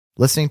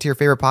Listening to your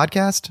favorite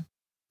podcast?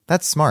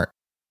 That's smart.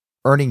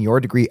 Earning your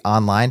degree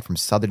online from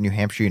Southern New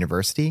Hampshire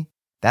University?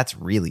 That's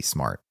really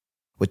smart.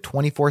 With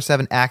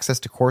 24/7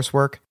 access to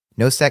coursework,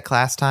 no set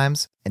class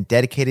times, and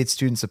dedicated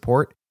student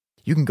support,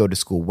 you can go to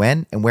school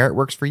when and where it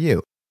works for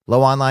you.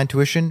 Low online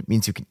tuition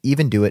means you can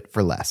even do it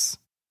for less.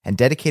 And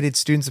dedicated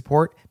student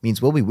support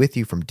means we'll be with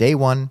you from day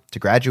one to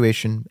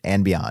graduation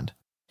and beyond.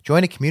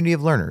 Join a community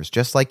of learners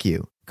just like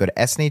you. Go to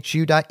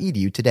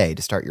snhu.edu today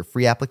to start your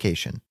free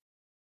application.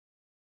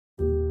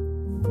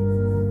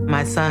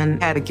 My son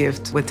had a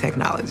gift with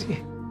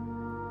technology.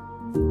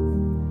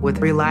 With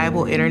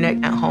reliable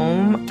internet at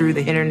home through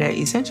the Internet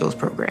Essentials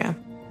program,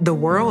 the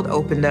world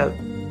opened up.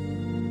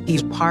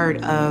 He's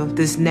part of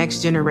this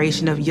next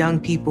generation of young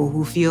people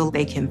who feel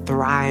they can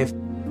thrive.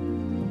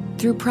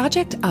 Through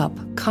Project UP,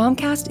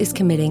 Comcast is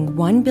committing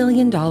 $1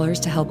 billion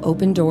to help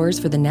open doors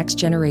for the next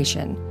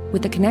generation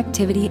with the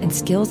connectivity and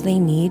skills they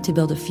need to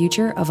build a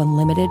future of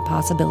unlimited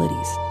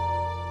possibilities.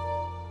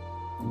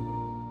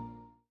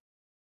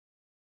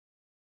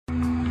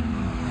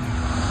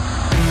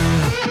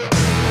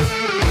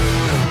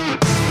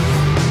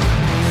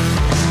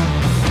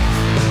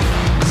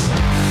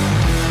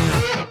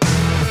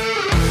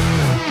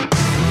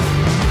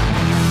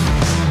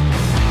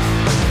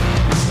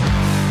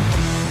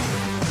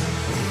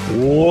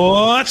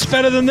 What's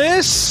better than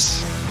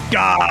this?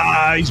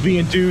 Guys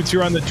being dudes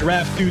here on the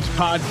Draft Dudes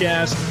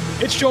podcast.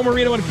 It's Joe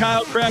Marino and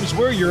Kyle Krabs.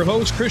 We're your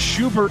host, Chris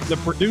Schubert, the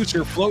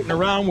producer, floating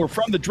around. We're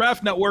from the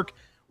Draft Network.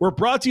 We're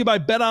brought to you by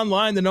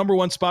BetOnline, the number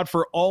one spot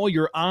for all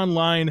your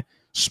online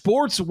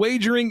sports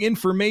wagering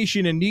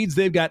information and needs.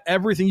 They've got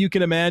everything you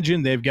can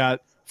imagine. They've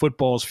got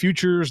football's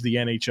futures, the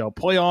NHL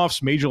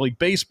playoffs, Major League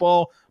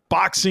Baseball,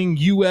 boxing,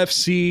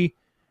 UFC.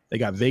 They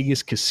got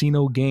Vegas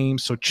casino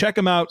games. So check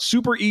them out.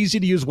 Super easy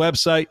to use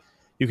website.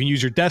 You can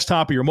use your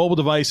desktop or your mobile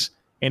device.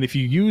 And if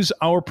you use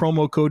our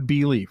promo code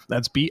BLEAV,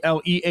 that's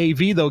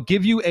BLEAV, they'll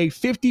give you a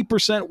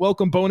 50%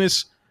 welcome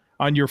bonus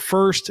on your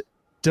first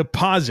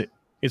deposit.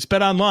 It's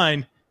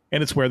BetOnline,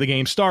 and it's where the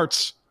game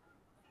starts.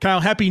 Kyle,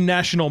 happy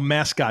National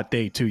Mascot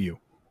Day to you.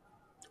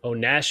 Oh,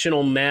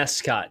 National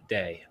Mascot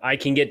Day. I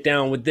can get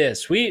down with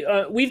this.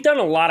 We've done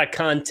a lot of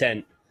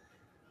content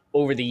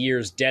over the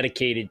years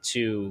dedicated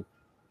to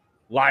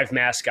live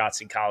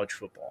mascots in college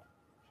football.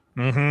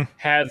 Mm-hmm.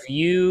 Have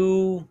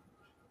you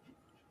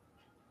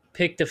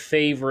picked a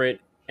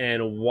favorite,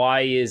 and why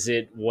is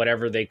it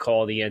whatever they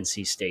call the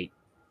NC State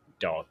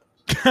dog?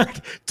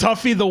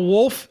 Tuffy the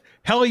Wolf?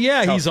 Hell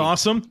yeah, Tuffy. He's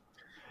awesome.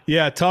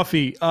 Yeah,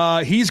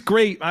 Tuffy. He's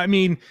great. I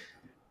mean,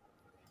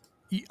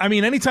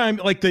 anytime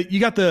you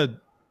got the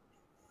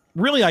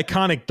really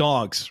iconic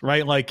dogs,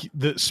 right? Like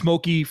the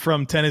Smokey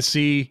from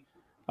Tennessee.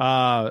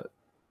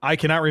 I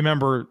cannot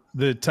remember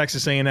the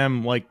Texas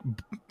A&M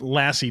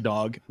Lassie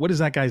dog. What is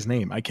that guy's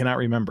name? I cannot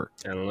remember.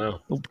 I don't know.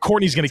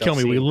 Courtney's going to kill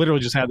me. We literally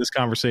just had this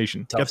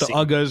conversation. Got the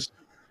Uggas.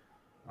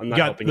 I'm not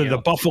got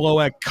the Buffalo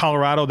at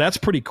Colorado. That's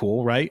pretty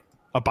cool, right?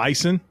 A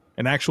bison,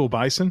 an actual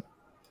bison.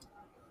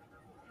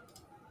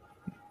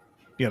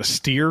 You got a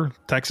steer,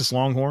 Texas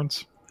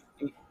Longhorns.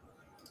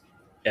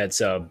 That's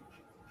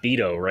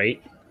Beto,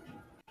 right?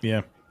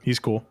 Yeah, he's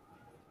cool.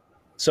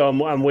 So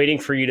I'm waiting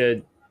for you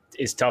to.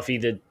 Is Tuffy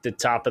the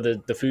top of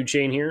the food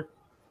chain here?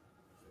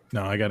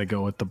 No, I got to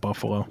go with the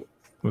Buffalo,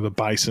 with the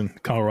bison,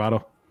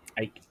 Colorado.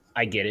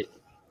 I get it.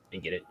 I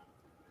get it.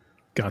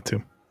 Got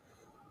to.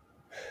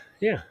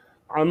 Yeah,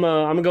 I'm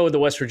gonna go with the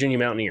West Virginia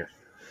Mountaineer.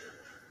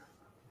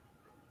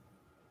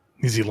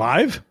 Is he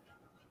live?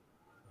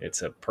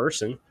 It's a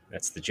person.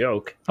 That's the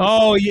joke.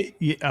 Oh yeah.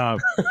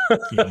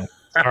 Yeah.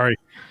 Sorry.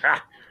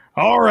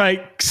 All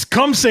right,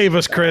 come save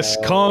us, Chris.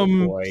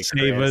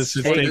 Save us.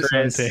 Hey,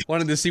 Chris.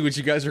 Wanted to see what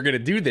you guys were going to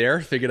do there.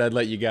 Figured I'd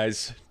let you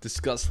guys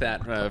discuss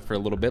that for a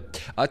little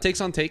bit.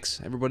 Takes on takes.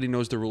 Everybody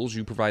knows the rules.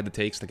 You provide the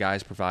takes. The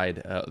guys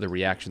provide the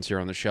reactions here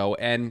on the show.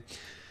 And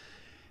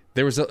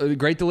there was a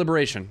great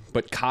deliberation,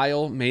 but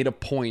Kyle made a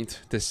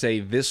point to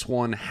say this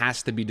one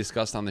has to be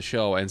discussed on the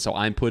show, and so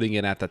I'm putting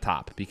it at the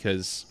top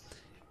because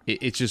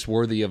it's just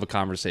worthy of a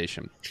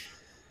conversation.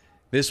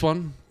 This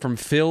one from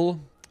Phil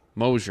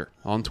Mosier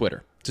on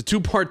Twitter. It's a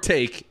two-part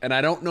take, and I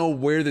don't know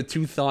where the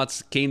two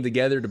thoughts came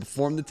together to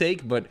form the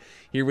take, but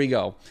here we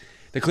go.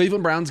 The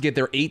Cleveland Browns get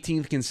their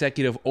 18th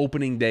consecutive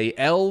opening day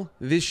L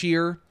this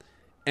year,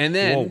 and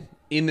then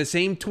in the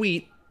same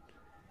tweet,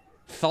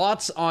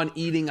 thoughts on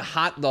eating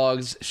hot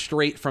dogs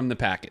straight from the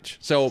package.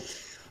 So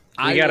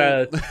we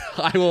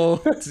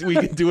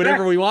can do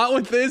whatever we want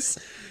with this,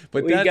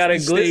 but we got a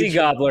glizzy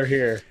gobbler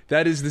here.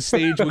 That is the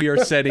stage we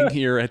are setting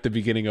here at the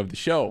beginning of the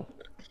show.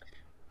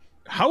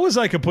 How was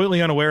I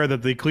completely unaware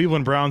that the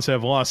Cleveland Browns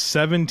have lost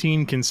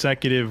 17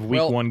 consecutive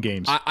Week 1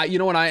 games? You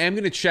know what? I am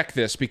going to check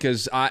this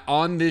because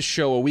on this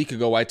show a week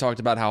ago, I talked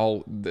about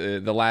how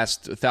the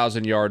last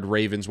 1,000-yard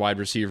Ravens wide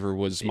receiver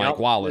was Mike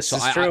Wallace. So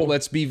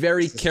let's be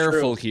very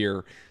careful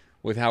here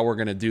with how we're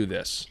going to do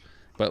this.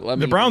 But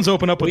the Browns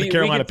open up with the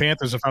Carolina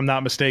Panthers, if I'm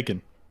not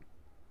mistaken.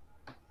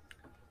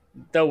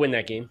 They'll win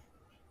that game.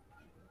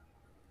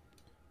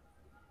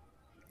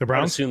 The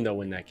Browns? I assume they'll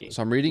win that game.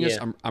 So I'm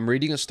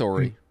reading a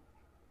story.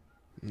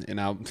 And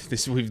now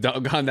we've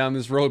gone down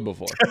this road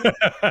before.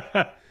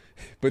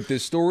 But the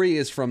story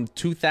is from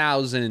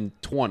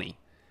 2020.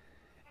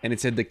 And it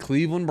said the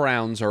Cleveland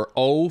Browns are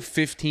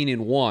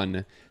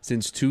 0-15-1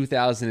 since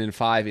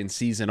 2005 in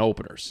season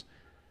openers.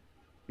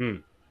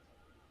 And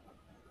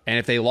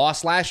if they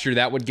lost last year,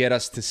 that would get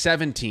us to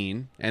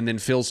 17, and then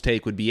Phil's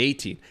take would be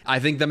 18. I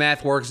think the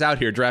math works out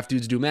here. Draft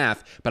dudes do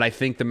math, but I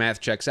think the math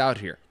checks out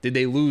here. Did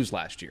they lose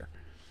last year?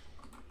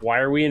 Why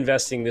are we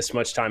investing this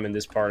much time in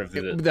this part of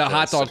the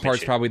hot dog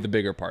part's probably the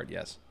bigger part,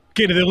 yes.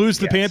 Okay, do they lose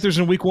the Panthers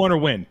in week 1 or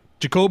win?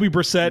 Jacoby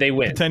Brissett, they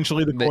win.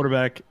 Potentially the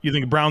quarterback. You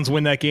think Browns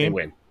win that game?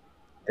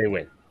 They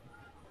win.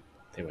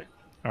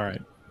 All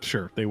right,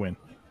 sure, they win.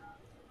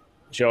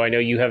 Joe, I know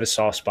you have a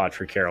soft spot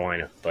for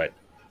Carolina, but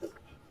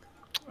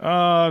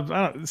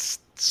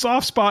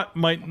soft spot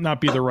might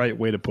not be the right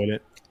way to put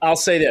it. I'll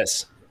say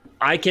this.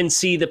 I can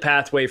see the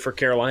pathway for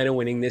Carolina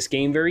winning this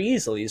game very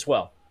easily as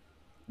well.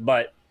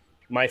 But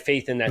my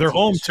faith in that They're team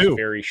home is too.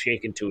 Very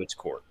shaken to its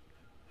core.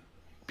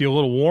 Be a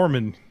little warm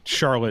in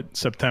Charlotte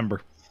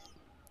September.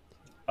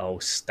 Oh,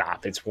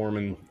 stop. It's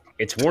warm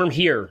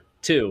here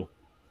too.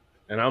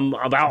 And I'm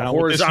about Now,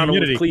 horizontal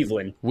with with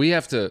Cleveland. We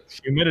have to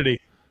humidity.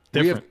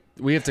 Different.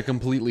 We have to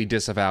completely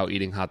disavow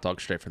eating hot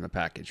dogs straight from the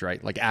package,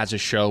 right? Like as a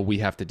show, we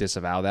have to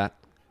disavow that.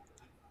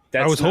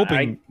 I was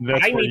hoping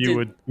that's where you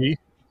would be.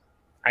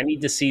 I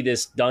need to see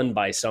this done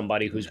by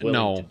somebody who's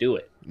willing to do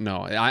it.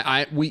 No,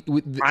 I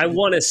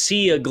want to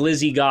see a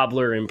glizzy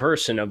gobbler in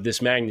person of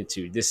this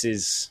magnitude. This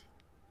is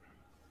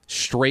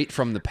straight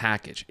from the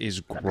package is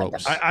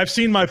gross. I've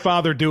seen my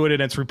father do it,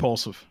 and it's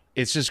repulsive.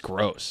 It's just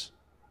gross.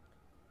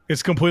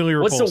 It's completely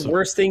repulsive. What's the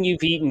worst thing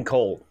you've eaten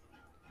cold?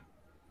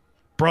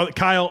 Brother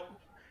Kyle,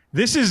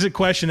 this is a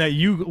question that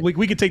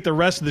we could take the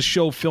rest of the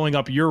show filling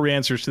up your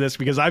answers to this,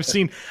 because I've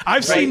seen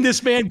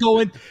this man go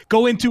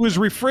into his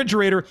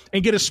refrigerator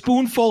and get a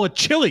spoonful of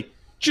chili,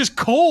 just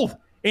cold,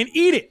 and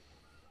eat it.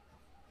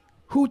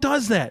 Who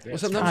does that? Well,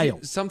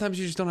 sometimes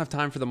you just don't have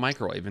time for the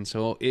microwave, and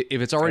so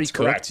if it's already cooked,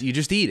 correct. You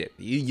just eat it.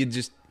 You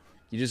just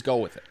go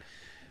with it.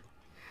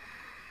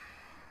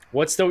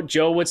 What's the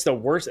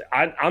worst?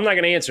 I'm not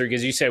going to answer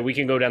because you said we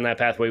can go down that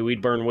pathway.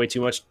 We'd burn way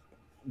too much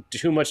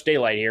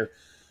daylight here.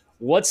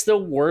 What's the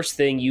worst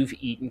thing you've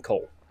eaten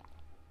cold?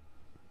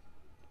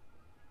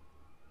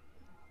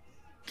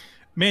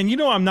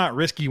 Man, I'm not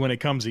risky when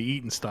it comes to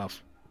eating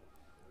stuff.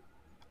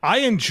 I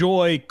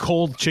enjoy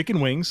cold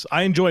chicken wings.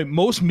 I enjoy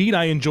most meat.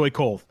 I enjoy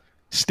cold.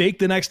 Steak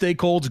the next day,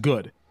 cold's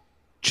good.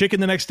 Chicken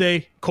the next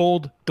day,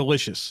 cold,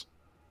 delicious.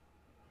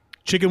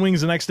 Chicken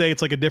wings the next day,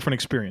 it's like a different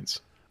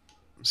experience.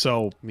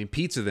 So, I mean,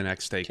 pizza the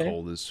next day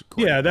cold is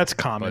great. Yeah, that's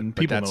common. But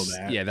People know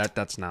that. Yeah,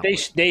 that's not.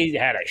 They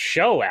had a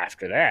show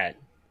after that.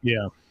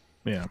 Yeah.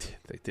 They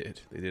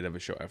did. They did have a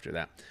show after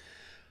that.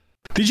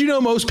 Did you know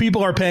most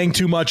people are paying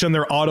too much on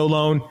their auto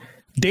loan?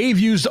 Dave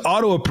used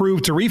Auto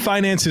Approve to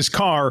refinance his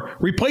car,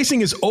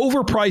 replacing his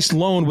overpriced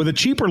loan with a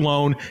cheaper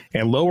loan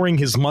and lowering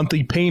his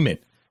monthly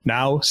payment.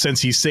 Now,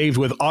 since he's saved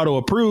with Auto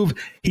Approve,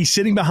 he's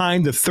sitting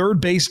behind the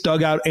third base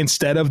dugout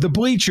instead of the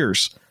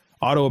bleachers.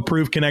 Auto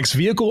Approve connects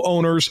vehicle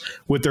owners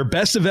with their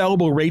best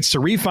available rates to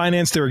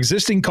refinance their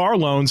existing car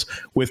loans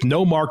with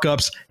no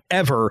markups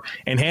ever,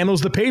 and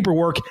handles the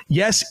paperwork,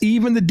 yes,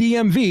 even the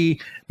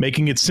DMV,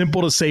 making it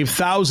simple to save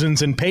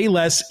thousands and pay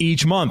less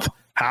each month.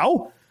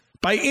 How?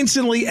 By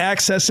instantly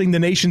accessing the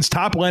nation's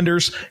top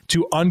lenders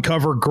to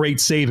uncover great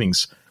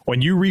savings.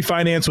 When you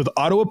refinance with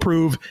Auto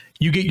Approve,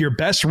 you get your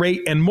best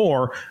rate and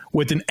more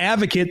with an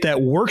advocate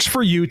that works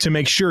for you to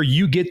make sure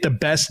you get the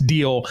best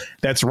deal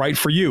that's right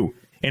for you.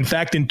 In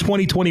fact, in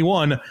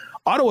 2021,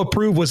 Auto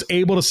Approve was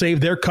able to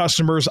save their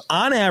customers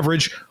on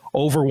average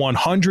over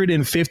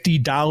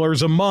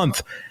 $150 a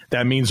month.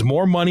 That means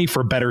more money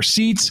for better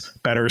seats,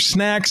 better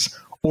snacks,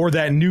 or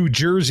that new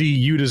jersey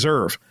you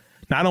deserve.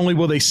 Not only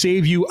will they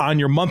save you on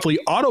your monthly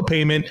auto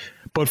payment,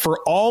 but for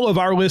all of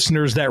our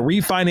listeners that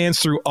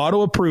refinance through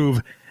Auto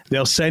Approve,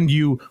 they'll send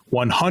you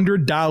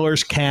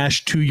 $100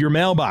 cash to your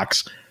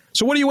mailbox.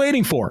 So what are you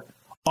waiting for?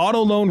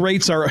 Auto loan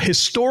rates are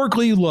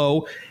historically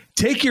low.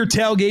 Take your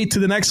tailgate to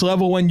the next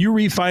level when you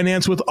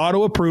refinance with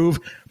Auto Approve.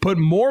 Put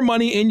more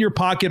money in your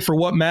pocket for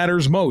what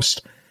matters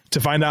most.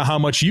 To find out how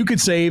much you could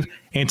save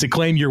and to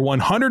claim your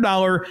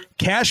 $100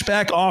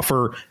 cashback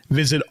offer,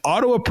 visit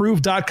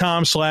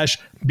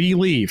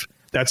autoapprove.com/believe.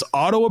 That's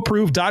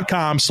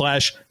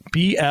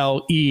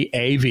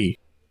autoapprove.com/BLEAV.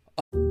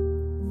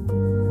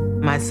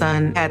 My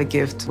son had a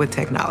gift with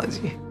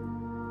technology.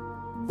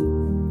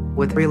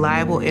 With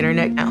reliable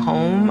internet at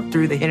home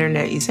through the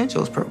Internet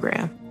Essentials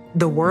program,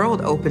 the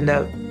world opened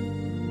up.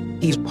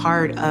 He's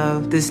part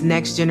of this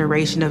next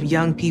generation of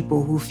young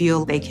people who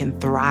feel they can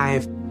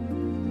thrive.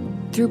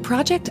 Through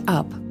Project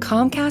UP,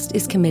 Comcast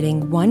is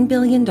committing $1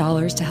 billion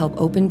to help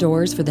open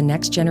doors for the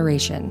next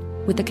generation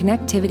with the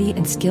connectivity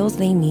and skills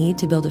they need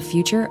to build a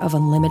future of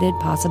unlimited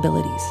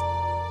possibilities.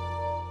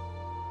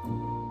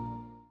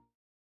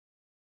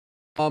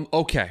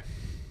 Okay.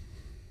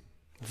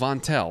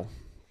 Vontel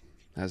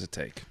has a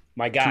take.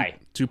 My guy.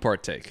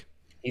 Two-part take.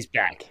 He's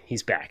back. He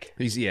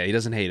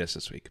doesn't hate us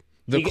this week.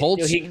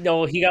 Colts. He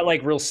got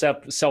like real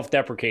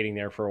self-deprecating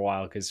there for a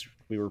while because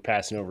we were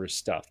passing over his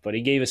stuff. But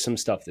he gave us some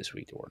stuff this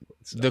week to work with.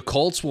 So. The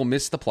Colts will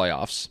miss the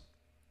playoffs.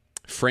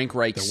 Frank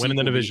Reich. They're winning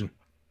the division.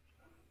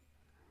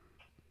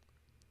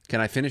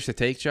 Can I finish the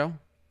take, Joe?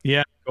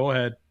 Yeah, go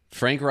ahead.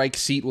 Frank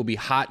Reich's seat will be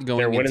hot going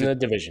into... They're winning the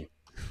division.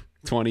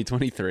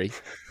 2023.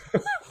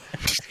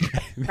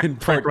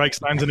 Frank Reich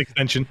signs an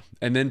extension.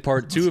 And then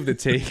part 2 of the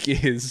take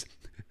is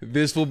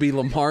this will be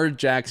Lamar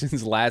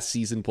Jackson's last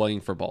season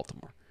playing for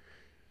Baltimore.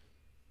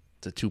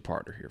 It's a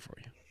 2-parter here for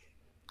you.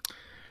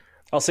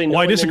 I'll say no.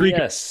 Well, I disagree.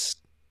 Yes.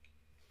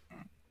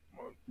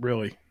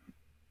 Really?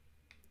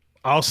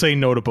 I'll say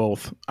no to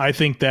both. I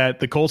think that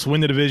the Colts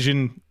win the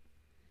division.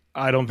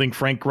 I don't think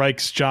Frank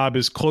Reich's job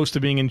is close to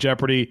being in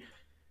jeopardy.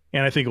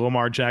 And I think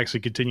Lamar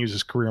Jackson continues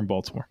his career in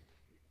Baltimore.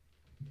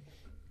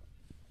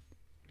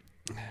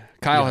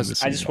 Kyle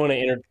has. I just want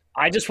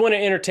to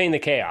entertain the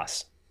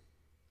chaos.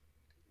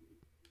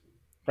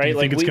 Right? You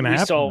think it's going to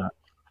happen?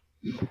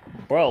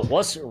 Well,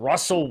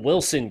 Russell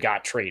Wilson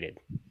got traded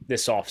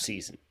this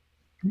offseason.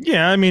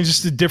 Yeah, I mean,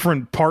 just a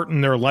different part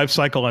in their life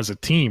cycle as a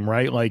team,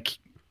 right? Like,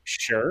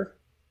 sure.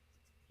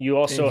 You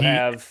also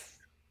have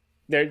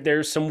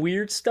there's some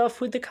weird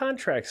stuff with the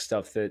contract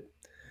stuff that,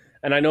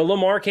 and I know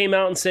Lamar came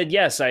out and said,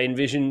 yes, I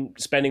envision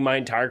spending my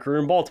entire career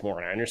in Baltimore,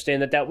 and I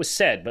understand that was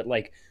said, but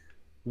like,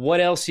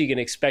 what else are you going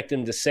to expect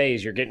him to say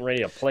as you're getting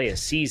ready to play a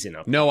season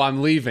up? No,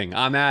 I'm leaving.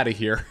 I'm out of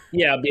here.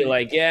 Yeah, I'll be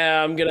like,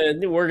 yeah,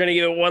 we're gonna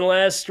give it one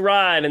last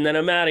ride, and then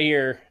I'm out of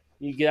here.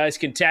 You guys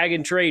can tag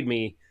and trade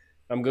me.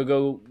 I'm gonna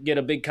go get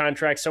a big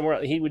contract somewhere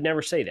else. He would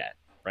never say that,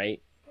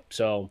 right?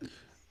 So,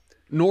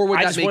 nor would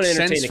that make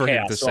sense for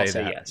him to say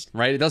that, yes.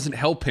 Right? It doesn't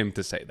help him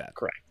to say that.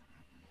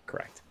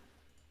 Correct.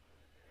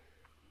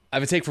 I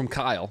have a take from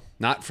Kyle,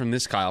 not from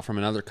this Kyle, from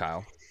another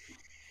Kyle.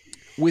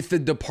 With the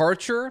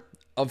departure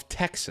of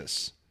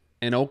Texas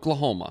and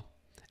Oklahoma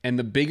and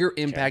the bigger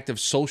impact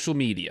of social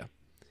media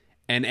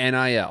and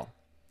NIL,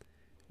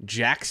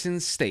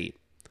 Jackson State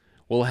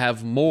will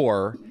have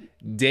more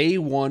day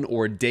 1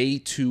 or day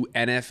 2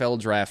 NFL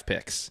draft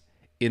picks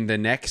in the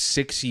next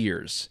 6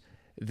 years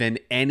than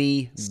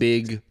any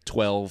Big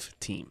 12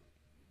 team.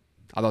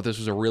 I thought this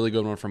was a really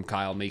good one from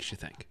Kyle. Makes you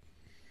think.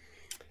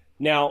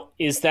 Now,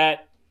 is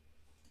that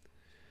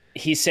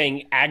he's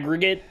saying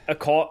aggregate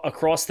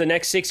across the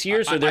next 6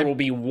 years, or there will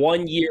be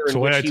 1 year in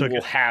which he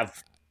will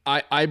have?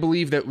 I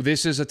believe that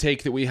this is a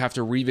take that we have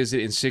to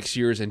revisit in 6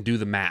 years and do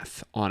the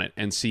math on it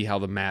and see how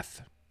the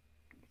math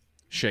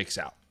shakes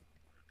out.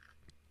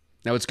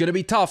 Now, it's going to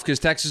be tough because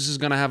Texas is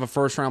going to have a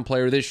first-round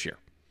player this year.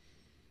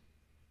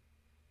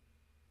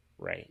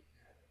 Right.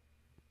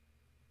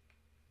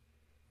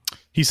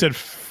 He said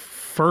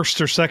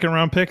first or second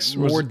round picks?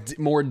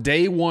 More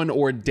day 1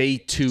 or day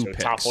 2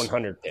 picks. Top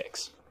 100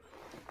 picks.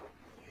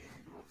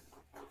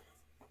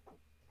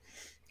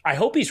 I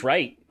hope he's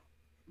right.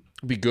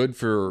 Would be good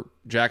for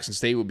Jackson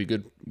State.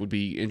 Would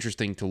be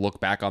interesting to look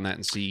back on that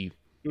and see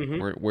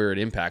where it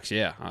impacts.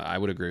 Yeah, I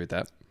would agree with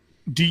that.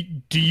 Do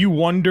you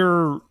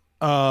wonder,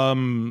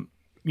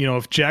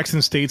 if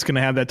Jackson State's going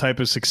to have that type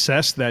of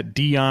success, that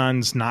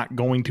Deion's not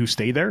going to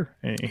stay there?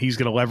 He's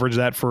going to leverage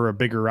that for a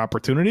bigger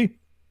opportunity?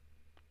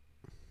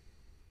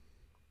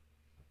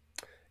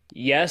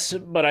 Yes,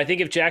 but I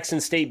think if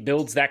Jackson State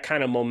builds that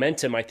kind of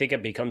momentum, I think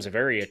it becomes a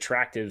very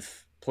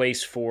attractive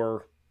place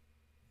for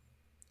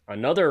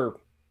another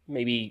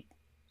maybe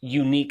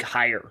unique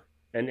hire.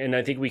 And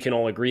I think we can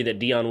all agree that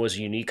Deion was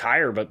a unique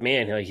hire, but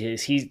man,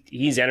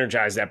 he's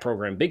energized that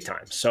program big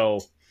time.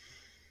 So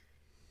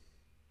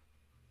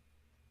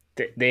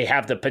they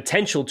have the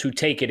potential to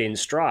take it in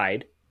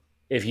stride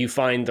if you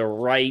find the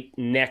right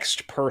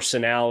next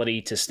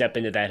personality to step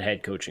into that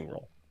head coaching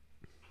role.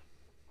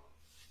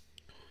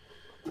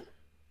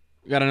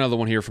 We got another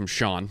one here from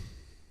Sean.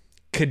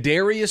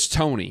 Kadarius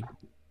Toney.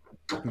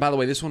 By the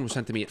way, this one was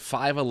sent to me at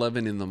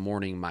 5:11 in the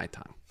morning my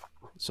time.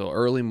 So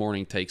early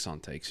morning takes on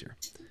takes here.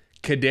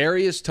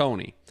 Kadarius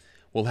Toney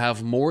will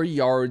have more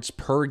yards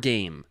per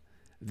game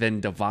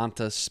than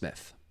Devonta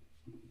Smith.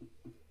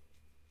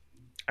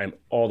 I'm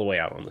all the way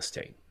out on this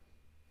take.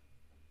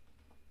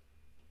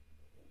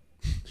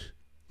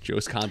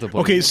 Joe's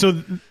contemplating. Okay,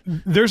 so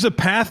there's a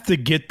path to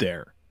get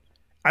there.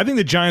 I think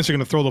the Giants are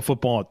going to throw the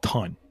football a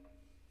ton.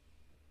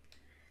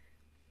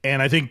 And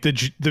I think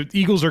the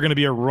Eagles are going to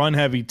be a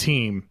run-heavy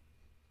team.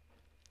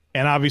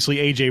 And obviously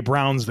A.J.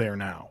 Brown's there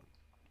now.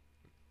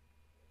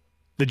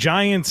 The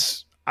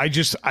Giants, I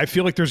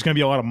feel like there's going to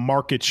be a lot of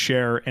market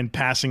share and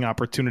passing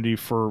opportunity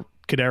for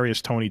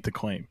Kadarius Toney to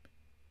claim.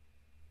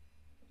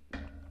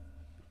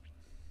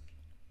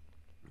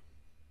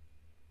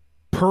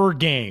 Per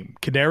game,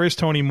 Kadarius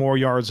Toney more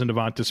yards than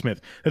Devonta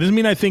Smith. That doesn't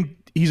mean I think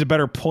he's a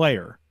better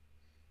player.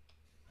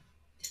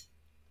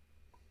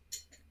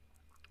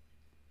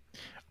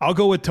 I'll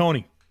go with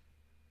Toney.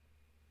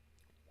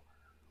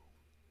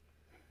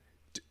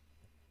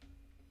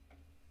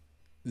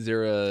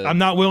 I'm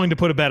not willing to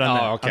put a bet on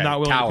that. Okay. I'm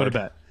not willing to put a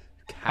bet.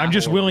 I'm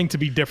just willing to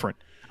be different.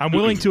 I'm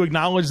willing to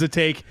acknowledge the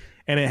take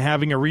and it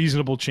having a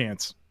reasonable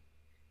chance.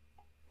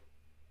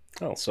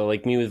 Oh, so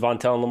like me with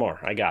Vontel and Lamar.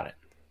 I got it.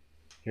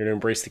 You're to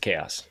embrace the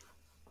chaos.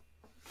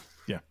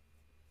 Yeah.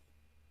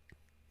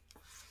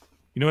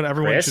 You know what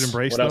everyone Chris, should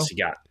embrace, what though? else you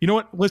got? You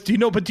know what? Do you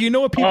know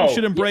what people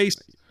should embrace?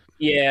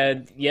 Yeah.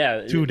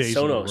 2 days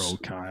Sonos. in a row,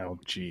 Kyle.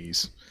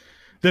 Jeez.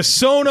 The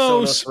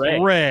Sonos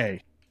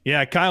Ray.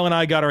 Yeah, Kyle and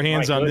I got our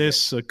hands on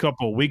this a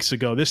couple of weeks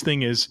ago. This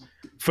thing is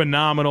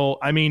phenomenal.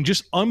 I mean,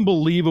 just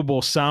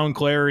unbelievable sound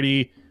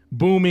clarity,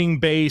 booming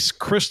bass,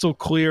 crystal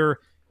clear.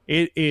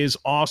 It is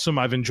awesome.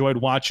 I've enjoyed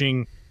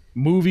watching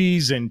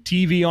movies and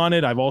TV on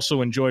it. I've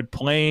also enjoyed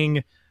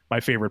playing my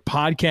favorite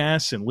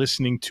podcasts and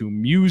listening to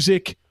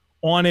music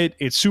on it.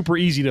 It's super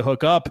easy to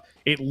hook up.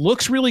 It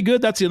looks really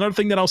good. That's another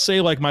thing that I'll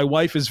say. Like, my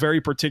wife is very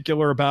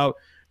particular about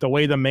the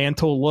way the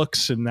mantle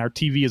looks, and our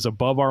TV is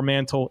above our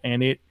mantle,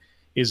 and it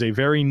is a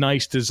very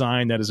nice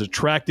design that is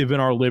attractive in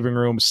our living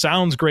room.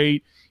 Sounds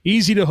great,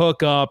 easy to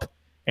hook up,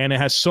 and it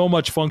has so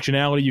much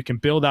functionality. You can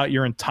build out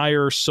your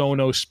entire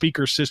Sonos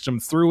speaker system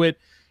through it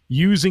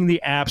using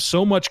the app.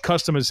 So much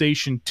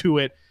customization to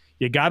it.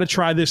 You got to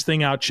try this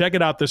thing out. Check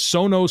it out, the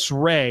Sonos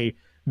Ray.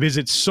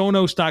 Visit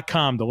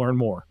Sonos.com to learn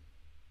more.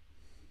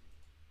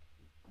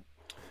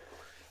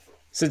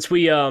 Since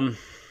we have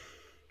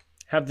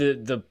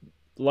the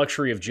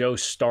luxury of Joe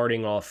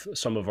starting off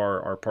some of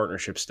our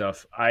partnership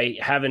stuff, I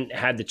haven't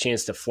had the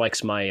chance to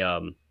flex my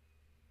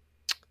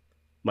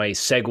my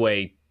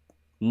segue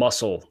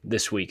muscle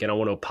this week, and I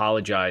want to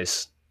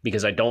apologize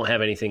because I don't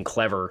have anything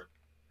clever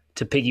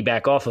to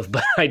piggyback off of,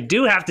 but I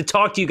do have to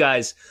talk to you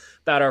guys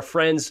about our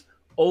friends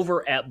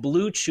over at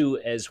Blue Chew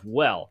as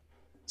well.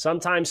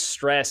 Sometimes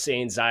stress,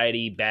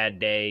 anxiety, bad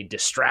day,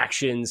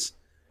 distractions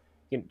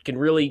can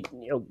really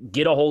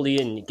get a hold of you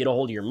and get a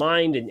hold of your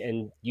mind,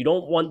 and you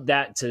don't want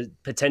that to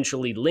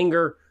potentially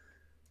linger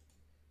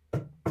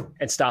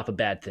and stop a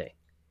bad thing,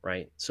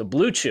 right? So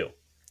Blue Chew,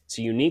 it's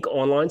a unique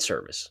online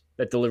service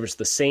that delivers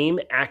the same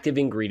active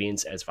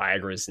ingredients as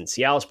Viagra's and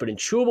Cialis, but in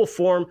chewable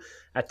form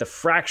at the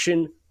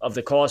fraction of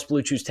the cost.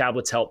 Blue Chew's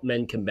tablets help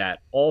men combat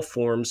all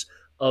forms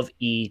of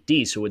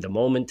ED. So when the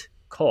moment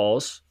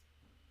calls,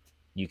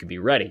 you can be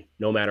ready,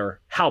 no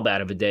matter how bad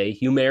of a day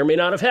you may or may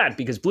not have had,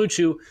 because Blue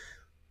Chew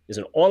is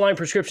an online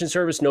prescription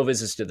service. No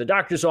visits to the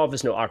doctor's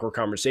office, no awkward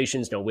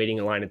conversations, no waiting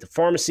in line at the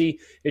pharmacy.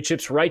 It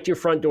ships right to your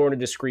front door in a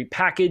discreet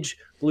package.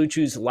 Blue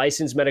Chew's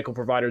licensed medical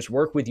providers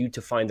work with you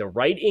to find the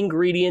right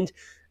ingredient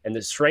and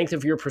the strength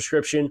of your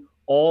prescription,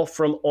 all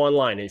from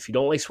online. And if you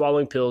don't like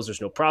swallowing pills, there's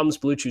no problems.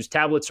 Blue Chew's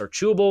tablets are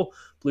chewable.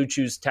 Blue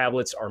Chew's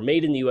tablets are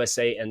made in the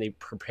USA, and they're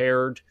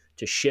prepared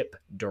to ship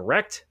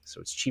direct,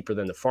 so it's cheaper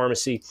than the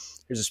pharmacy.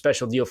 Here's a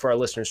special deal for our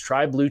listeners.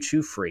 Try Blue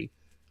Chew free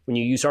when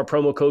you use our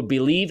promo code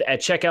BELIEVE at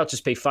checkout.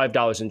 Just pay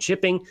 $5 in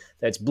shipping.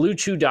 That's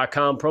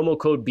bluechew.com, promo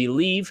code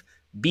BELIEVE,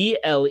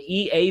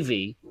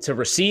 BLEAV, to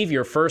receive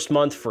your first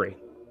month free.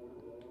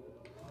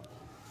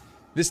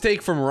 This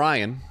take from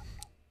Ryan.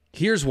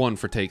 Here's one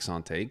for Takes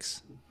on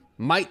Takes.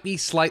 Might be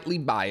slightly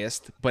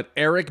biased, but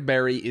Eric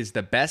Berry is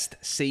the best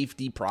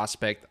safety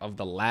prospect of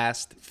the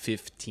last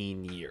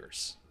 15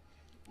 years.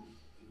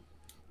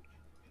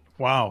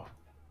 Wow.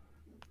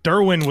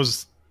 Derwin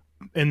was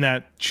in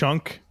that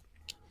chunk.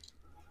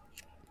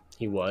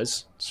 He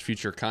was. It's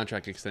future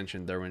contract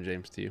extension, Derwin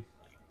James, to you.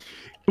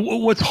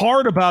 What's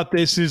hard about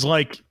this is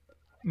like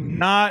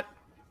not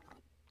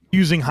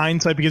using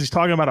hindsight, because he's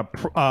talking about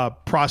a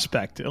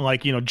prospect.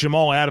 Like,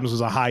 Jamal Adams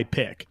was a high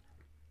pick.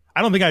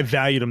 I don't think I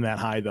valued him that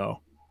high, though.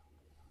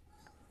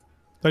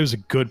 I thought he was a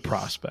good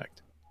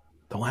prospect.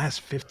 The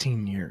last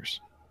 15 years.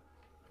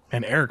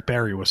 And Eric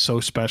Berry was so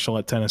special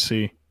at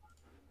Tennessee.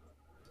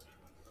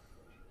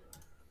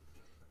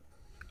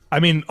 I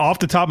mean, off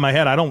the top of my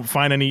head, I don't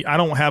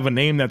have a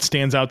name that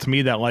stands out to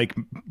me that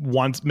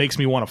makes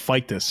me want to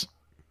fight this.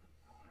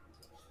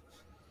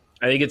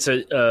 I think it's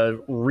a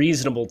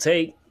reasonable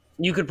take.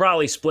 You could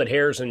probably split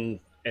hairs and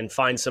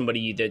find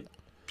somebody that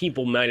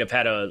people might have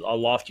had a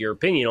loftier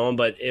opinion on,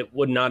 but it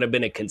would not have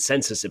been a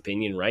consensus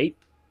opinion, right?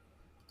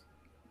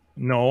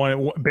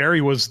 No,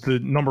 Barry was the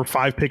number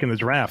 5 pick in the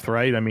draft,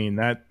 right? I mean,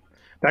 that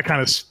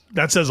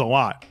says a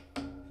lot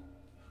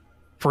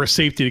for a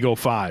safety to go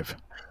 5.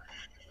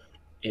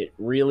 It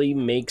really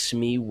makes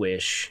me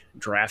wish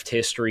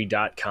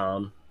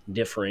drafthistory.com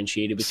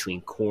differentiated between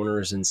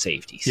corners and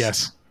safeties.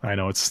 Yes, I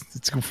know. It's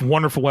a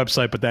wonderful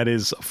website, but that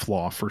is a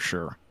flaw for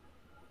sure.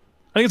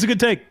 I think it's a good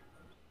take.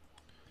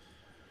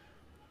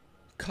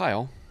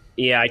 Kyle.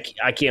 Yeah,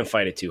 I can't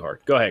fight it too hard.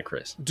 Go ahead,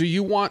 Chris.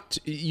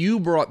 You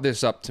brought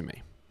this up to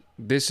me.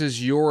 This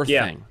is your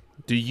thing.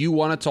 Do you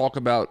want to talk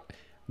about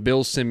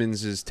Bill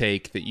Simmons'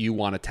 take that you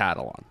want to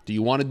tattle on? Do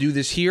you want to do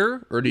this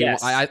here, or do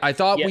Yes. I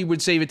thought we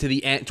would save it to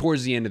the end,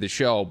 towards the end of the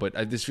show, but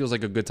this feels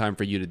like a good time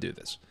for you to do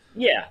this.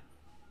 Yeah.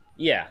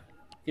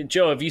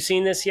 Joe, have you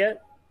seen this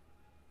yet?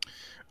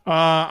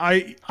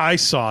 I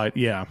saw it.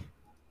 Yeah.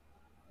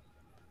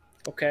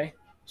 Okay.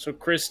 So,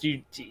 Chris,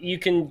 you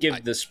can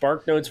give the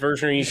Spark Notes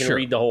version, or you can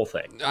read the whole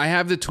thing. I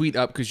have the tweet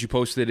up because you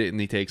posted it in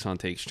the Takes on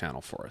Takes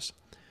channel for us.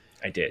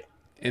 I did.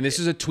 And this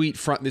is a tweet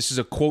this is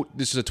a quote.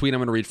 This is a tweet I'm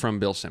going to read from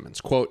Bill Simmons.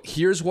 Quote,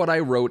 "Here's what I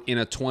wrote in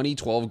a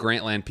 2012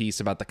 Grantland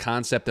piece about the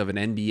concept of an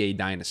NBA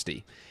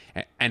dynasty.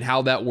 and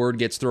how that word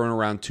gets thrown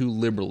around too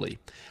liberally.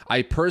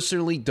 I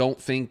personally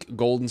don't think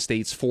Golden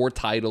State's 4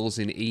 titles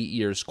in 8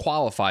 years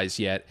qualifies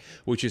yet,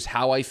 which is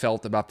how I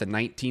felt about the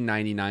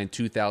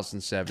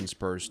 1999-2007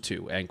 Spurs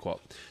too, end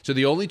quote. So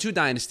the only 2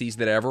 dynasties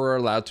that ever are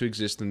allowed to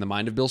exist in the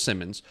mind of Bill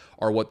Simmons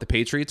are what the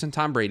Patriots and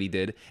Tom Brady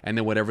did, and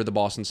then whatever the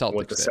Boston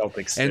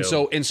Celtics did.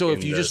 And so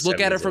if you just look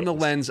at it from the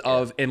lens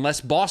of, unless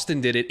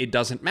Boston did it, it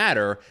doesn't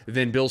matter,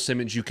 then Bill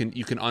Simmons, you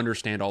can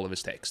understand all of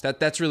his takes.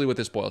 That's really what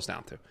this boils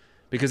down to.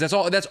 Because that's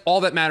all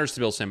that matters to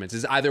Bill Simmons,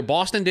 is either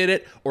Boston did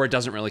it or it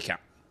doesn't really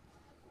count.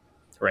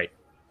 Right.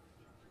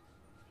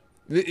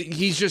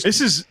 He's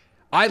just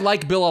I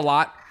like Bill a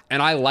lot,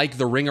 and I like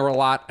The Ringer a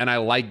lot, and I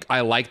liked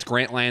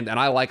Grantland, and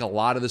I like a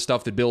lot of the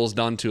stuff that Bill has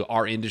done to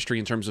our industry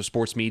in terms of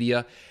sports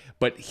media,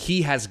 but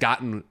he has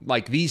gotten,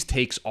 like, these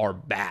takes are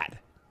bad.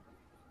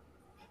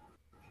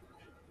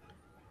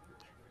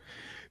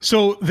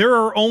 So there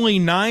are only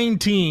 9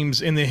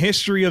 teams in the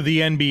history of the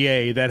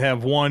NBA that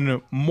have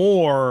won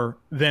more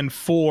than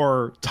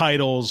 4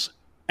 titles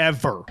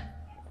ever.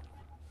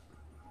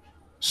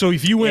 So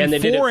if you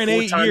win 4 in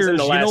 8 years,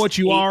 you know what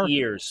you are?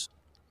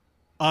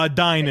 A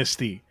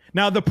dynasty.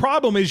 Now the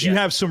problem is you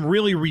have some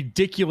really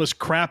ridiculous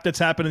crap that's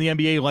happened in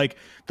the NBA, like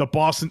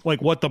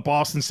what the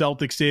Boston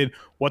Celtics did,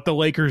 what the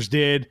Lakers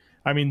did.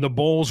 I mean, the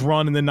Bulls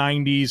run in the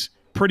 90s,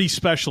 pretty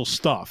special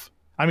stuff.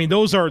 I mean,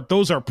 those are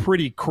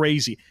pretty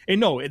crazy.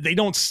 And no,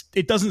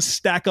 it doesn't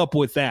stack up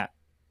with that.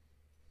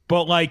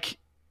 But like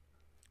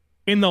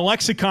in the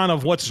lexicon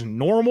of what's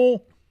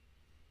normal,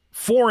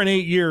 4 in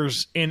 8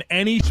 years in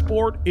any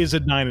sport is a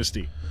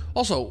dynasty.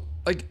 Also,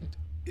 like,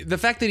 the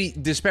fact that he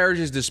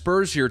disparages the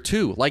Spurs here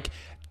too, like,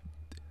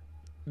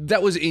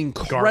 that was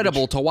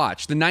incredible to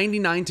watch. The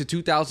 99 to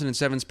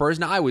 2007 Spurs.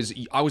 Now I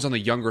was on the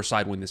younger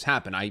side when this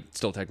happened. I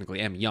still technically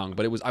am young,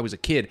 but I was a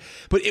kid.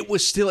 But it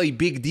was still a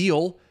big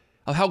deal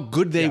of how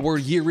good they were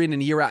year in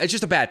and year out. It's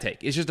just a bad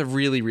take. It's just a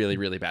really, really,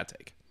 really bad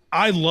take.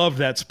 I love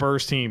that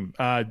Spurs team.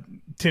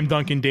 Tim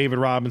Duncan, David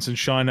Robinson,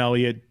 Sean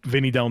Elliott,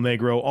 Vinny Del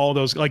Negro, all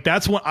those. Like,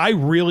 that's when I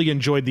really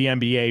enjoyed the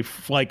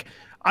NBA. Like,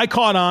 I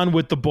caught on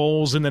with the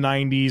Bulls in the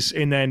 90s,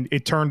 and then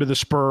it turned to the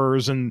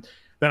Spurs, and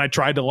then I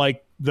tried to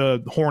like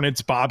the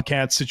Hornets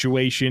Bobcats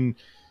situation.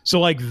 So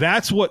like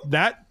that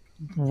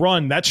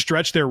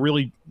stretch there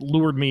really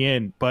lured me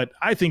in. But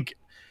I think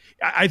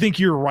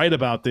you're right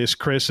about this,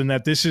 Chris, and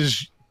that this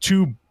is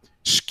too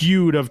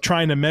skewed of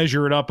trying to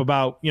measure it up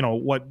about,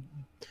 what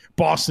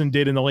Boston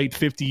did in the late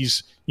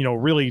 50s,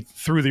 really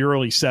through the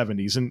early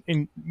 70s.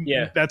 And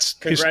that's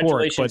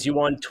congratulations. Historic, You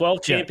won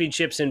 12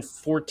 championships in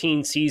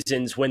 14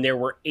 seasons when there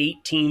were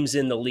 8 teams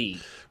in the league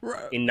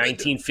in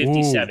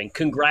 1957. Ooh.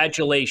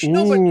 Congratulations.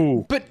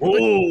 No, but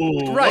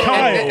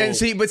right. And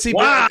see,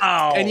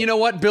 wow. And you know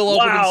what? Bill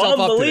opened himself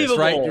up to this,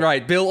 right?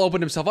 Right. Bill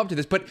opened himself up to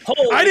this, but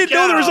I didn't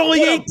know there was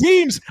only 8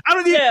 teams. I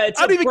don't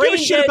even give a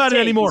shit about it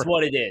anymore. Is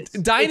what it is.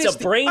 Dynasty, it's a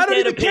brain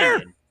dead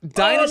opinion.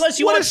 Unless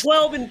you won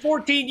 12 in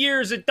 14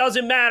 years, it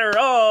doesn't matter.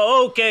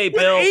 Oh, okay,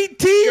 Bill. 8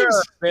 teams.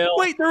 Sure, Bill.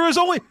 Wait, there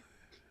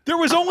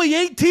was only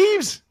 8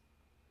 teams.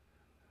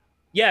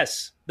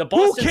 Yes, the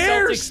Boston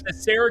Celtics, the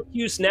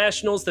Syracuse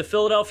Nationals, the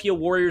Philadelphia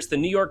Warriors, the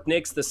New York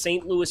Knicks, the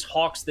St. Louis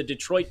Hawks, the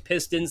Detroit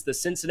Pistons, the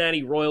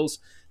Cincinnati Royals,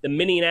 the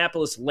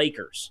Minneapolis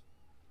Lakers.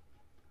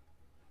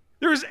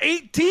 There's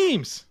 8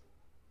 teams.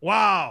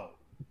 Wow,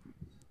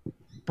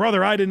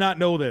 brother, I did not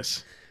know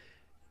this.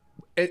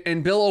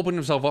 And Bill opened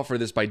himself up for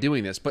this by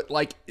doing this, but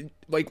like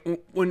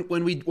when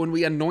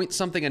we anoint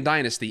something a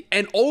dynasty,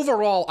 and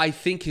overall, I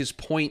think his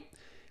point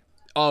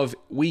of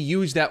we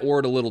use that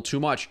word a little too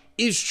much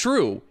is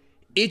true.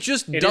 It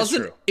just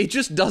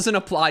doesn't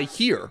apply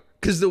here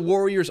because the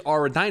Warriors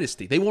are a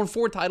dynasty. They won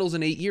 4 titles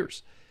in 8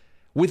 years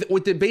with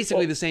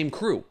basically the same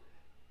crew.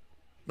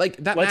 Like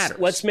that matters.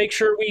 Let's make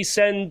sure we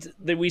send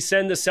the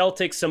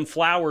Celtics some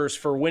flowers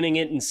for winning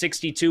it in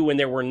 '62 when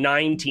there were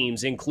 9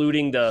 teams,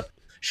 including the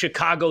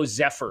Chicago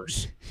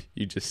Zephyrs.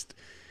 You just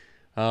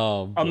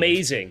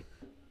amazing.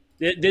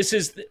 This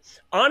is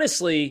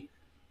honestly,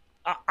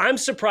 I'm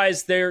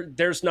surprised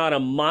there's not a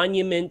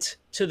monument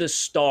to the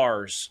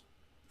stars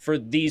for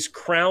these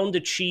crowned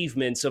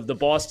achievements of the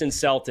Boston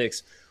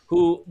Celtics.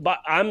 Who, but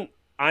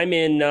I'm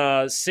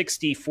in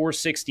 64,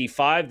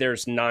 65.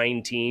 There's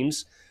 9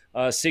 teams.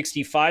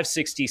 65,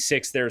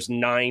 66. There's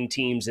 9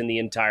 teams in the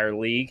entire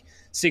league.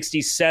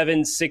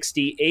 67,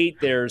 68.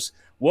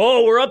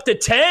 Whoa, we're up to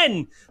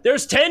 10.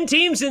 There's 10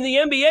 teams in the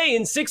NBA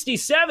in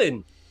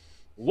 67.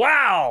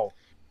 Wow.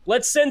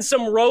 Let's send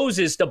some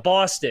roses to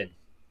Boston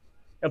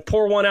and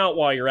pour one out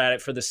while you're at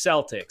it for the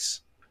Celtics.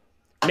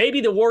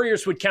 Maybe the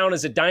Warriors would count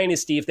as a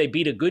dynasty if they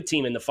beat a good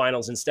team in the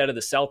finals instead of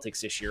the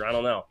Celtics this year. I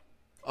don't know.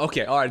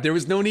 Okay, all right. There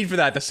was no need for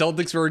that. The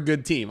Celtics were a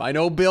good team. I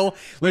know, Bill.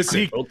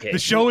 Listen, the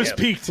show is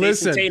peaked.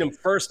 Jason Tatum,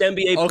 first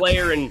NBA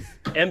player in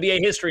NBA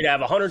history to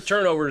have 100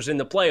 turnovers in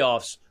the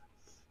playoffs.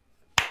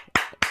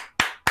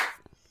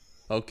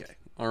 Okay,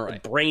 all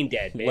right. Brain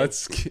dead, man.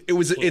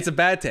 It's a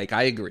bad take.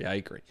 I agree.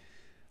 I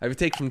have a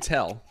take from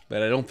Tell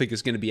that I don't think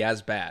is going to be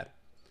as bad.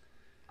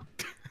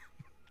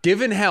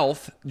 Given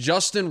health,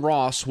 Justin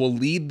Ross will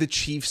lead the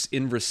Chiefs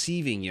in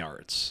receiving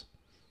yards.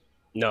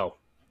 No.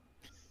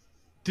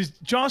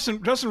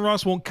 Justin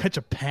Ross won't catch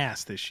a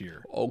pass this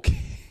year. Okay.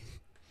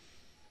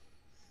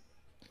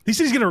 He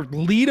said he's going to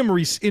lead him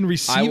in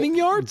receiving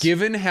yards?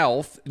 Given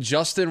health,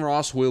 Justin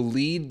Ross will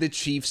lead the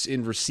Chiefs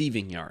in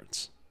receiving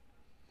yards.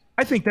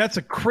 I think that's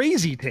a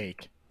crazy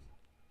take.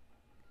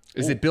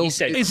 Is it Bill?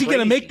 Is he going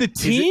to make the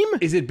team?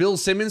 Is it Bill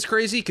Simmons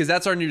crazy? Because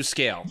that's our new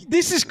scale.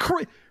 This is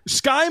crazy.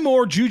 Sky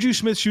Moore, Juju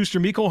Smith-Schuster,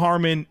 Mecole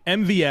Hardman,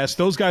 MVS,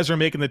 those guys are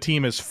making the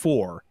team as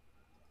 4.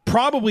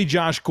 Probably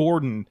Josh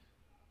Gordon.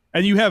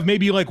 And you have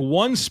maybe like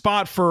one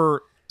spot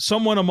for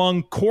someone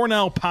among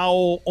Cornell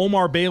Powell,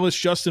 Omar Bayless,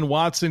 Justin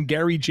Watson,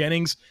 Gary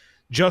Jennings,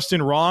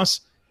 Justin Ross.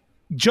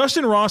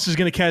 Justin Ross is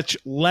going to catch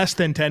less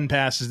than 10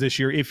 passes this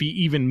year if he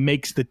even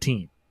makes the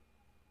team.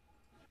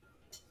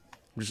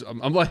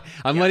 I'm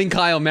letting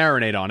Kyle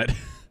marinate on it.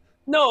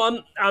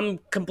 No, I'm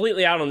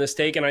completely out on this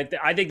take, and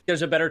I think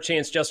there's a better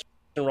chance Justin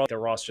Ross the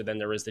roster than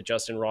there is that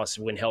Justin Ross,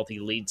 when healthy,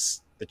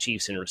 leads the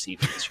Chiefs in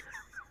receiving this year.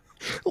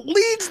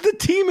 Leads the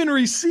team in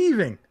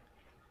receiving.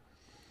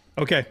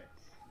 Okay.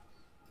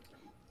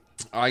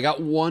 I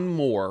got one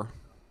more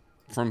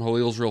from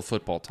Halil's Real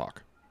Football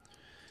Talk.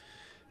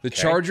 The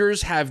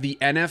Chargers have the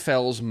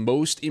NFL's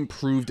most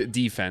improved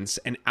defense,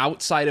 and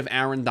outside of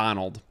Aaron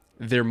Donald,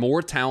 they're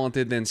more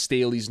talented than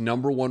Staley's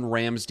 #1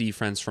 Rams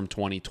defense from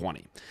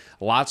 2020.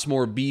 Lots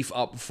more beef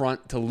up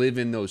front to live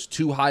in those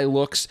two high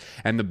looks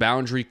and the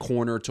boundary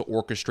corner to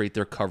orchestrate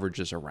their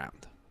coverages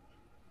around.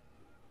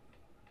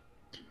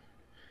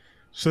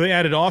 So they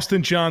added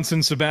Austin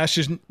Johnson,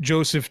 Sebastian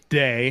Joseph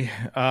Day,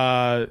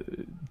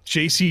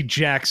 J.C.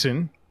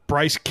 Jackson,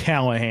 Bryce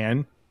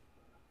Callahan.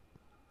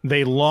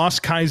 They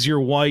lost Kaiser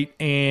White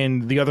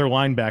and the other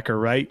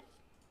linebacker, right?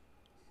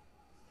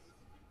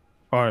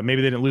 All right,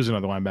 maybe they didn't lose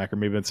another linebacker.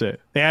 Maybe that's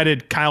it. They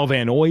added Kyle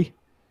Van Noy.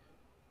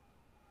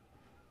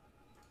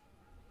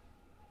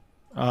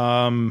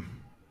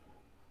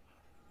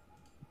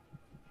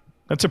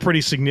 That's a pretty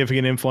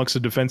significant influx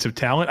of defensive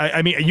talent.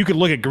 I mean, you could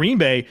look at Green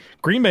Bay.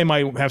 Green Bay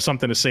might have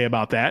something to say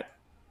about that.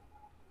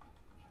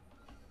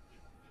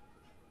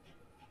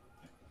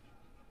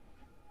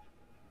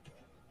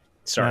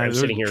 Sorry, I'm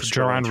sitting here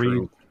scrolling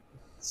through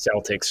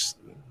Celtics.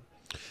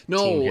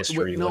 No,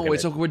 history,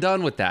 we're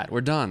done with that.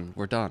 We're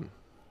done.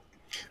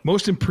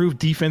 Most improved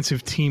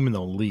defensive team in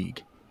the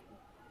league.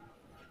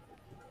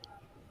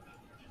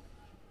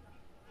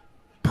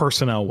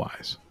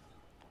 Personnel-wise.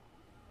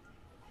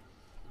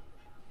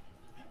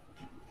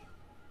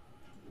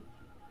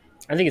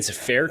 I think it's a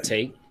fair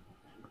take.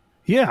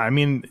 Yeah, I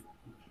mean,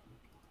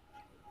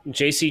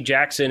 J.C.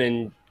 Jackson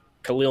and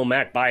Khalil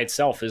Mack by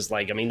itself is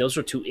those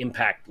are two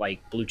impact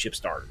blue chip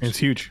starters. It's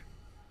huge.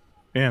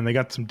 Yeah, and they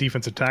got some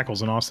defensive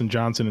tackles in Austin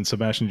Johnson and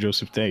Sebastian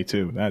Joseph Day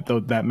too.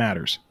 That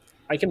matters.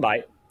 I can buy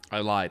it. I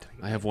lied.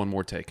 I have one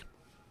more take.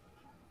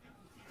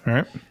 All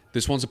right.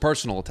 This one's a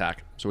personal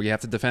attack, so we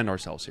have to defend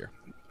ourselves here.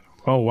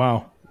 Oh,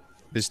 wow.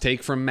 This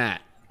take from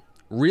Matt.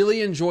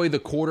 Really enjoy the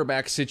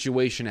quarterback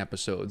situation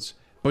episodes,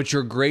 but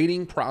your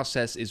grading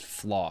process is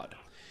flawed.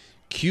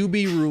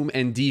 QB room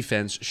and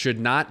defense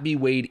should not be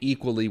weighed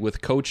equally with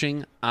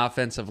coaching,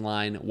 offensive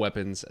line,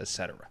 weapons,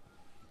 etc.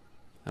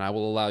 And I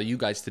will allow you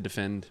guys to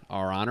defend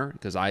our honor,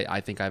 because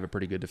I think I have a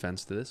pretty good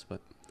defense to this, but...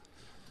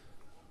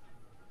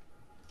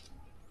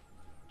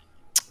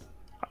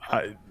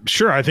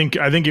 Sure, I think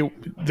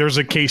there's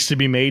a case to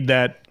be made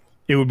that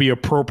it would be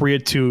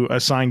appropriate to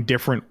assign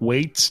different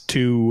weights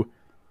to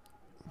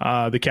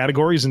the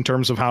categories in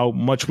terms of how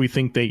much we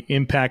think they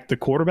impact the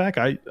quarterback.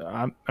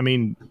 I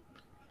mean,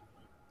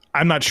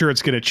 I'm not sure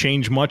it's going to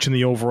change much in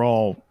the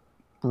overall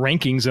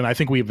rankings, and I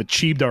think we've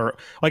achieved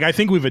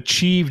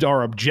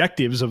our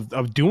objectives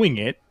of doing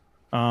it.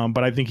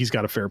 But I think he's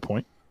got a fair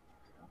point.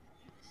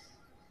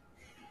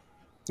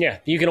 Yeah,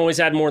 you can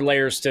always add more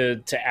layers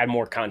to add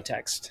more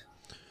context.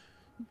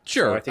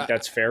 Sure. So I think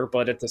that's fair,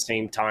 but at the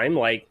same time,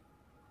 I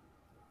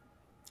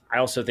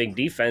also think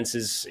defense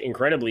is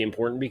incredibly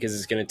important because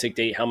it's going to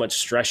dictate how much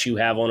stress you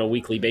have on a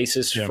weekly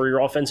basis for your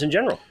offense in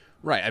general.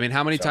 Right. I mean,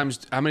 how many times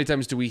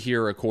do we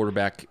hear a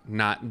quarterback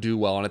not do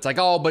well? And it's like,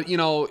 oh, but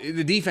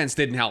the defense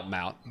didn't help him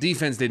out.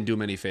 Defense didn't do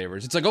him any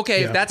favors. It's like,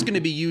 okay, if that's going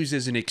to be used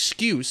as an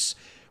excuse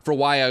for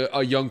why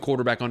a young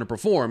quarterback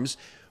underperforms,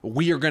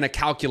 we are going to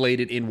calculate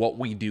it in what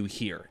we do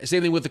here.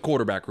 Same thing with the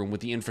quarterback room, with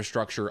the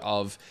infrastructure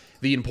of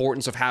the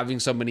importance of having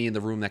somebody in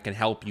the room that can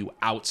help you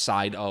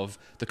outside of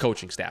the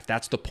coaching staff.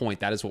 That's the point.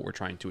 That is what we're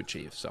trying to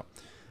achieve. So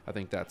I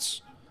think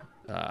that's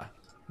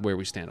where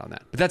we stand on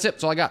that. But that's it.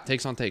 That's all I got.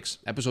 Takes on Takes,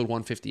 episode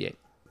 158.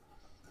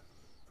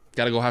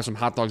 Got to go have some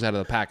hot dogs out of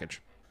the package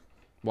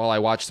while I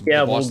watch the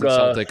Boston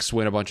Celtics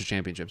win a bunch of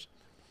championships.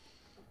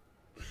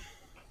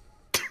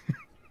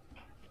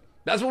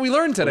 That's what we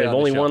learned today. They've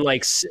only won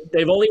like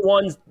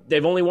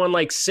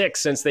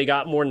 6 since they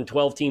got more than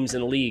 12 teams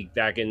in the league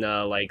back in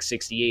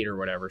 68 or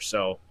whatever.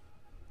 So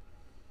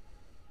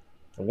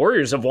the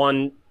Warriors have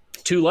won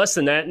 2 less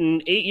than that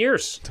in 8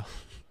 years.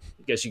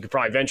 I guess you could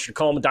probably venture to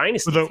call them a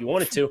dynasty if you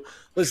wanted to.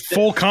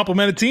 Full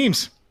complement of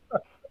teams.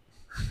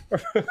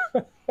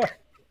 I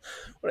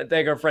want to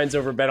thank our friends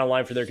over at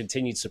BetOnline for their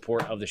continued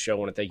support of the show. I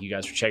want to thank you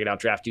guys for checking out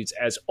Draft Dudes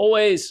as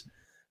always.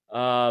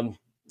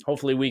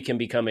 Hopefully we can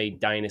become a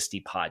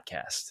dynasty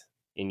podcast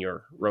in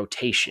your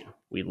rotation.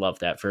 We love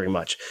that very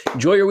much.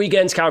 Enjoy your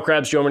weekends, Kyle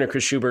Krabs, Joe Marino,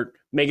 Chris Schubert.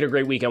 Make it a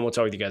great weekend. We'll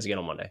talk with you guys again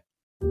on Monday.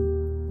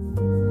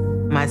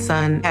 My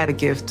son had a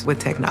gift with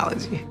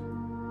technology.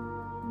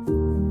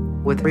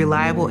 With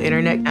reliable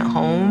internet at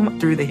home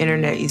through the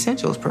Internet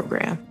Essentials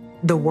program,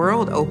 the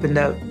world opened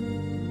up.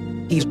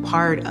 He's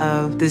part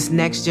of this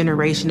next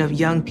generation of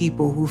young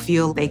people who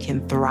feel they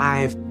can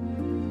thrive.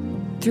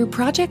 Through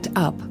Project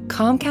UP,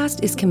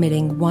 Comcast is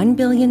committing $1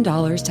 billion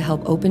to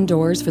help open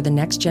doors for the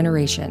next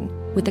generation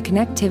with the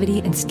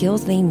connectivity and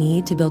skills they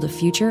need to build a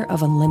future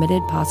of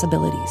unlimited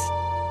possibilities.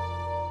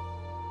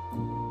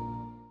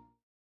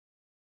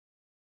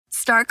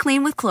 Start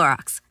clean with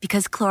Clorox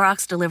because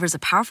Clorox delivers a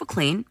powerful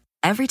clean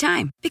every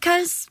time.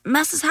 Because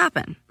messes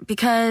happen.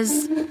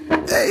 Because...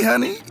 Hey,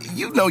 honey,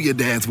 you know your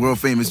dad's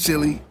world-famous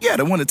chili. Yeah,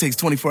 the one that takes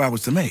 24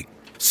 hours to make.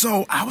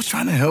 So I was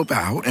trying to help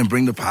out and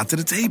bring the pot to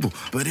the table,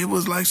 but it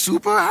was like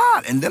super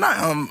hot. And then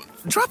I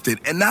dropped it,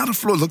 and now the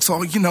floor looks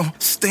all,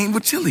 stained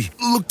with chili.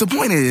 Look, the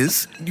point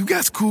is, you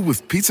guys cool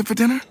with pizza for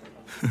dinner?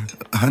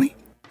 Honey?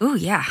 Ooh,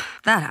 yeah,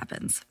 that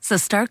happens. So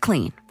start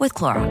clean with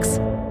Clorox.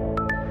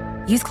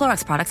 Use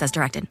Clorox products as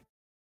directed.